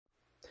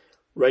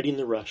Writing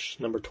the Rush,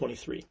 number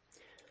 23.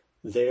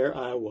 There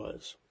I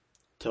was.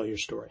 Tell your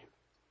story.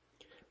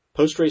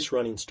 Post-race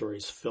running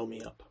stories fill me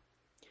up.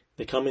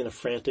 They come in a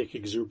frantic,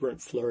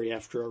 exuberant flurry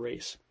after a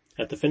race.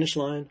 At the finish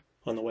line,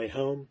 on the way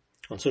home,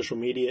 on social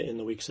media in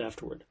the weeks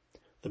afterward.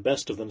 The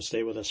best of them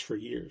stay with us for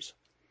years.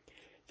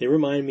 They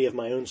remind me of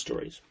my own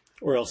stories,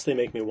 or else they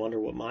make me wonder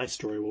what my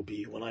story will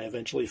be when I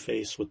eventually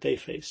face what they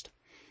faced.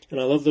 And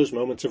I love those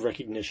moments of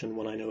recognition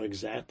when I know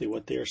exactly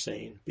what they are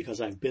saying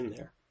because I've been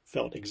there,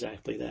 felt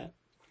exactly that.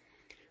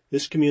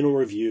 This communal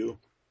review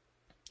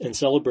and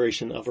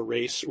celebration of a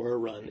race or a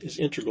run is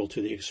integral to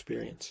the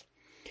experience.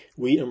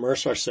 We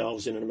immerse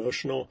ourselves in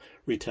emotional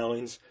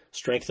retellings,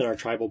 strengthen our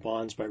tribal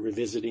bonds by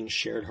revisiting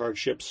shared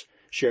hardships,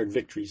 shared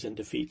victories and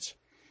defeats.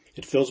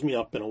 It fills me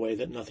up in a way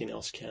that nothing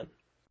else can.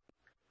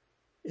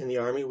 In the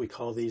Army, we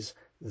call these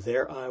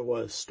there I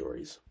was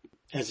stories,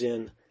 as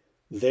in,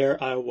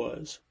 there I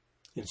was,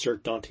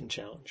 insert daunting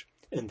challenge,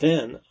 and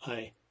then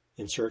I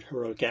insert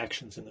heroic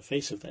actions in the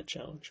face of that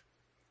challenge.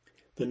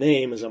 The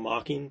name is a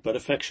mocking but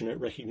affectionate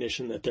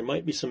recognition that there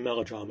might be some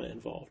melodrama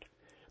involved.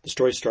 The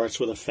story starts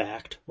with a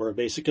fact or a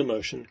basic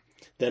emotion,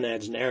 then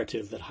adds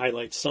narrative that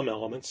highlights some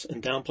elements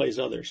and downplays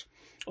others,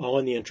 all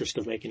in the interest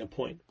of making a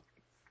point.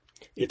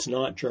 It's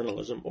not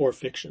journalism or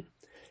fiction,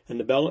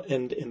 and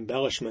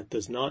embellishment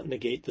does not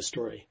negate the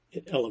story,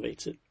 it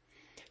elevates it.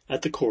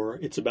 At the core,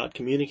 it's about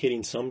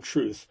communicating some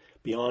truth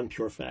beyond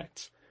pure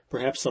facts,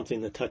 perhaps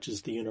something that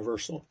touches the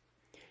universal.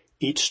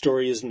 Each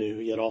story is new,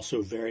 yet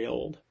also very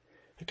old,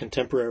 a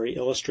contemporary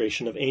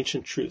illustration of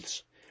ancient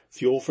truths,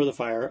 fuel for the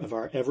fire of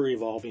our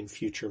ever-evolving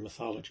future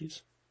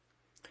mythologies.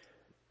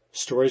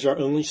 Stories are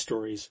only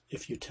stories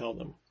if you tell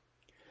them.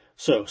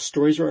 So,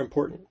 stories are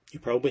important. You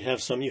probably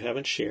have some you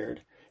haven't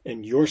shared,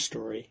 and your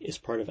story is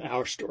part of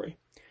our story.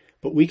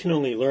 But we can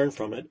only learn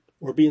from it,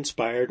 or be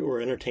inspired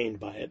or entertained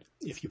by it,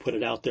 if you put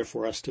it out there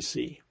for us to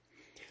see.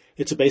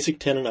 It's a basic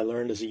tenet I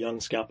learned as a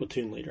young scout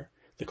platoon leader,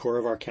 the core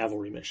of our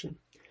cavalry mission.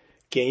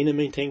 Gain and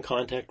maintain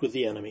contact with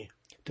the enemy,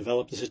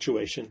 develop the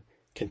situation,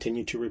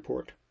 continue to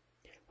report.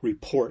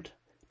 Report.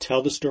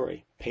 Tell the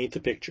story. Paint the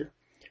picture.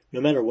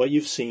 No matter what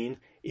you've seen,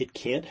 it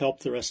can't help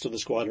the rest of the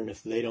squadron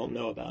if they don't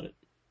know about it.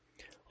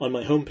 On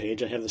my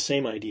homepage, I have the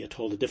same idea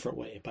told a different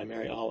way by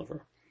Mary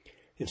Oliver.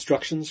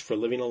 Instructions for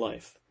living a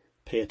life.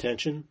 Pay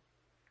attention.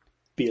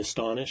 Be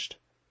astonished.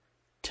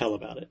 Tell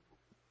about it.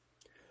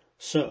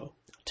 So,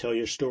 tell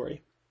your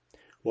story.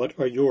 What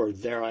are your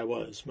there I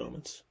was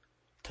moments?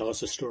 Tell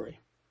us a story.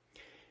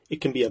 It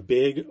can be a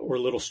big or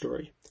little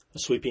story, a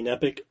sweeping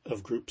epic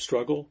of group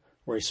struggle,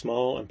 or a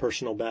small and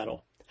personal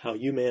battle, how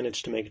you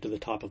managed to make it to the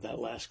top of that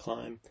last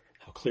climb,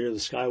 how clear the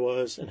sky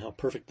was, and how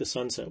perfect the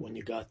sunset when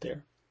you got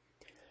there.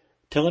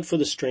 Tell it for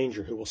the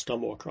stranger who will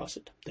stumble across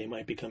it. They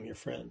might become your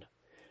friend.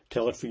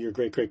 Tell it for your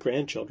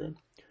great-great-grandchildren.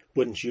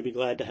 Wouldn't you be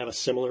glad to have a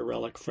similar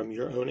relic from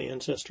your own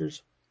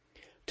ancestors?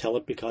 Tell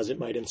it because it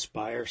might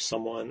inspire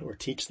someone or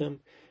teach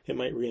them. It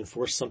might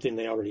reinforce something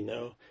they already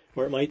know,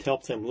 or it might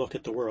help them look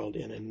at the world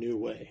in a new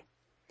way.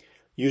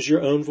 Use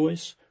your own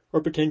voice,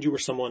 or pretend you were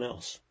someone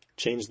else.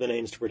 Change the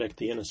names to protect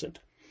the innocent.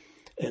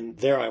 And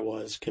there I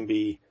was can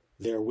be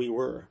there we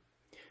were.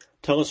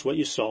 Tell us what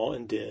you saw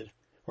and did,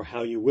 or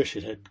how you wish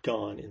it had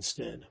gone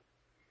instead.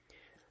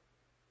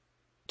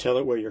 Tell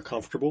it where you're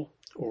comfortable,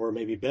 or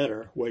maybe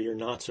better, where you're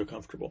not so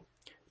comfortable.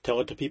 Tell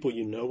it to people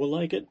you know will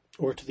like it,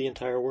 or to the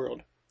entire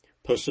world.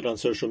 Post it on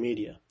social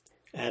media.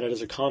 Add it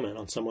as a comment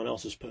on someone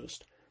else's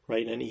post.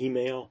 Write an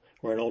email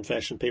or an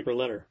old-fashioned paper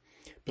letter.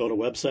 Build a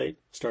website,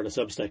 start a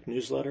Substack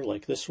newsletter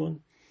like this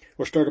one,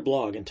 or start a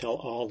blog and tell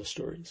all the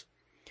stories.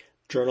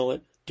 Journal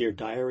it, Dear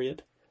Diary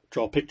it,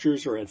 draw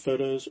pictures or add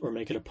photos, or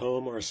make it a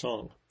poem or a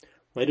song.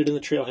 Write it in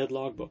the Trailhead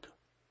logbook.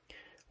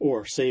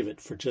 Or save it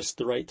for just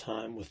the right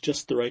time with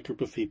just the right group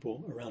of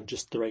people around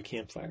just the right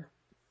campfire.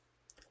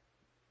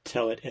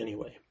 Tell it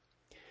anyway.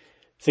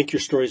 Think your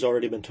story's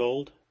already been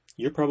told?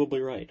 You're probably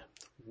right.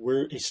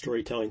 We're a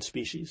storytelling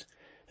species,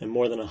 and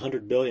more than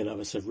 100 billion of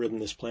us have ridden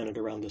this planet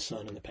around the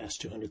sun in the past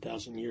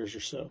 200,000 years or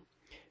so.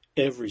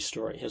 Every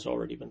story has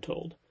already been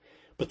told.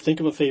 But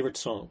think of a favorite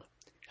song.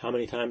 How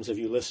many times have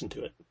you listened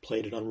to it,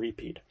 played it on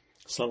repeat,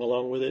 sung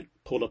along with it,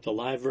 pulled up the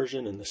live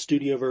version and the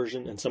studio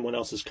version and someone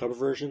else's cover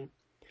version?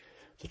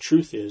 The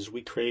truth is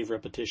we crave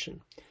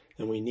repetition,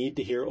 and we need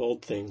to hear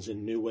old things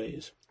in new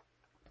ways.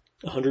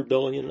 100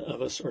 billion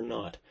of us are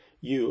not.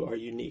 You are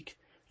unique.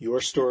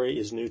 Your story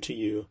is new to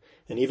you,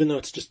 and even though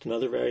it's just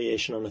another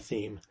variation on a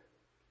theme,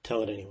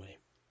 tell it anyway.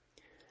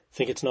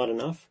 Think it's not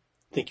enough?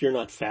 Think you're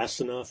not fast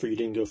enough, or you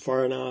didn't go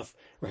far enough,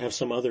 or have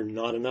some other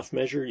not enough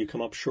measure you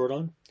come up short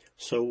on?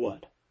 So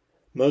what?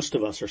 Most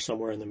of us are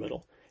somewhere in the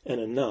middle, and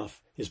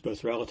enough is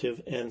both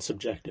relative and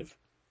subjective.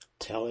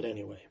 Tell it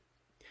anyway.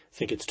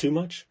 Think it's too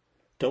much?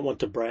 Don't want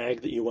to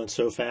brag that you went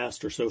so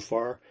fast or so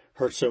far,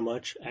 hurt so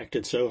much,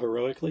 acted so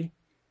heroically?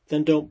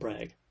 Then don't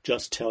brag.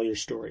 Just tell your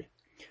story.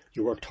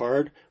 You worked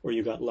hard, or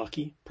you got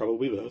lucky,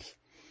 probably both,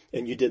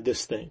 and you did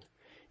this thing.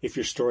 If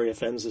your story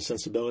offends the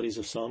sensibilities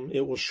of some,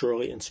 it will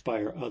surely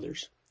inspire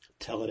others.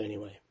 Tell it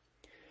anyway.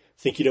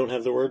 Think you don't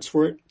have the words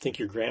for it? Think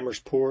your grammar's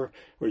poor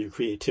or your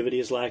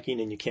creativity is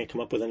lacking and you can't come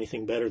up with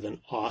anything better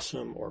than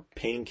awesome or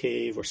pain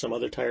cave or some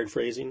other tired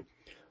phrasing?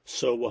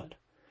 So what?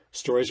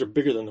 Stories are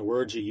bigger than the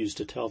words you use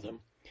to tell them.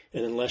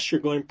 And unless you're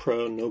going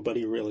pro,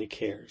 nobody really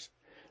cares.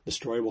 The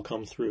story will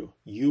come through.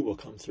 You will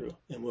come through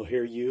and we'll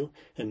hear you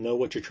and know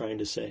what you're trying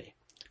to say.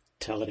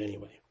 Tell it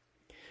anyway.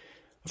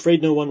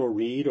 Afraid no one will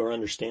read or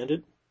understand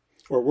it?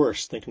 Or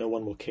worse, think no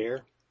one will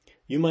care?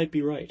 You might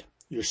be right.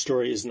 Your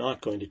story is not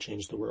going to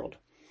change the world.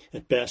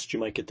 At best, you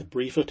might get the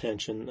brief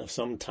attention of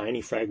some tiny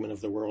fragment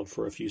of the world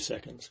for a few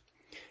seconds.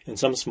 And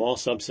some small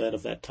subset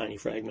of that tiny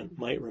fragment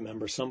might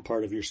remember some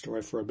part of your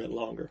story for a bit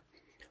longer.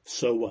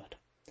 So what?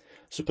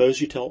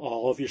 Suppose you tell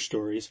all of your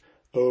stories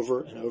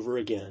over and over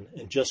again,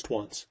 and just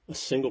once, a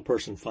single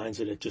person finds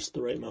it at just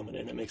the right moment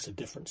and it makes a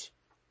difference.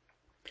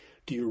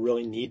 Do you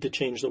really need to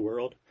change the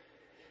world?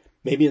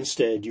 Maybe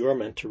instead you are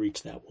meant to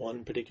reach that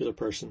one particular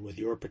person with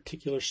your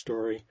particular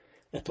story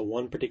at the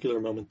one particular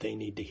moment they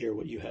need to hear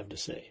what you have to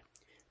say.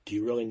 Do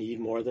you really need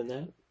more than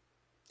that?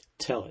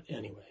 Tell it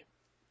anyway.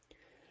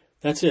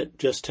 That's it.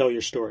 Just tell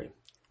your story.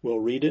 We'll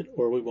read it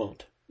or we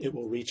won't. It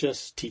will reach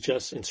us, teach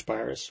us,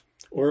 inspire us,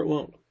 or it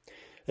won't.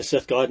 As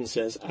Seth Godin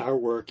says, our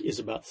work is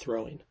about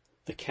throwing.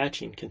 The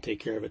catching can take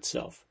care of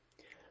itself.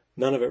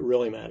 None of it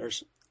really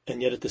matters,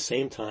 and yet at the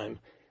same time,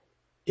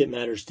 it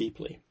matters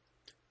deeply.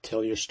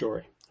 Tell your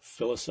story.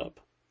 Fill us up.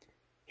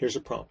 Here's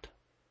a prompt.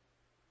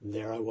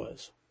 There I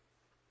was.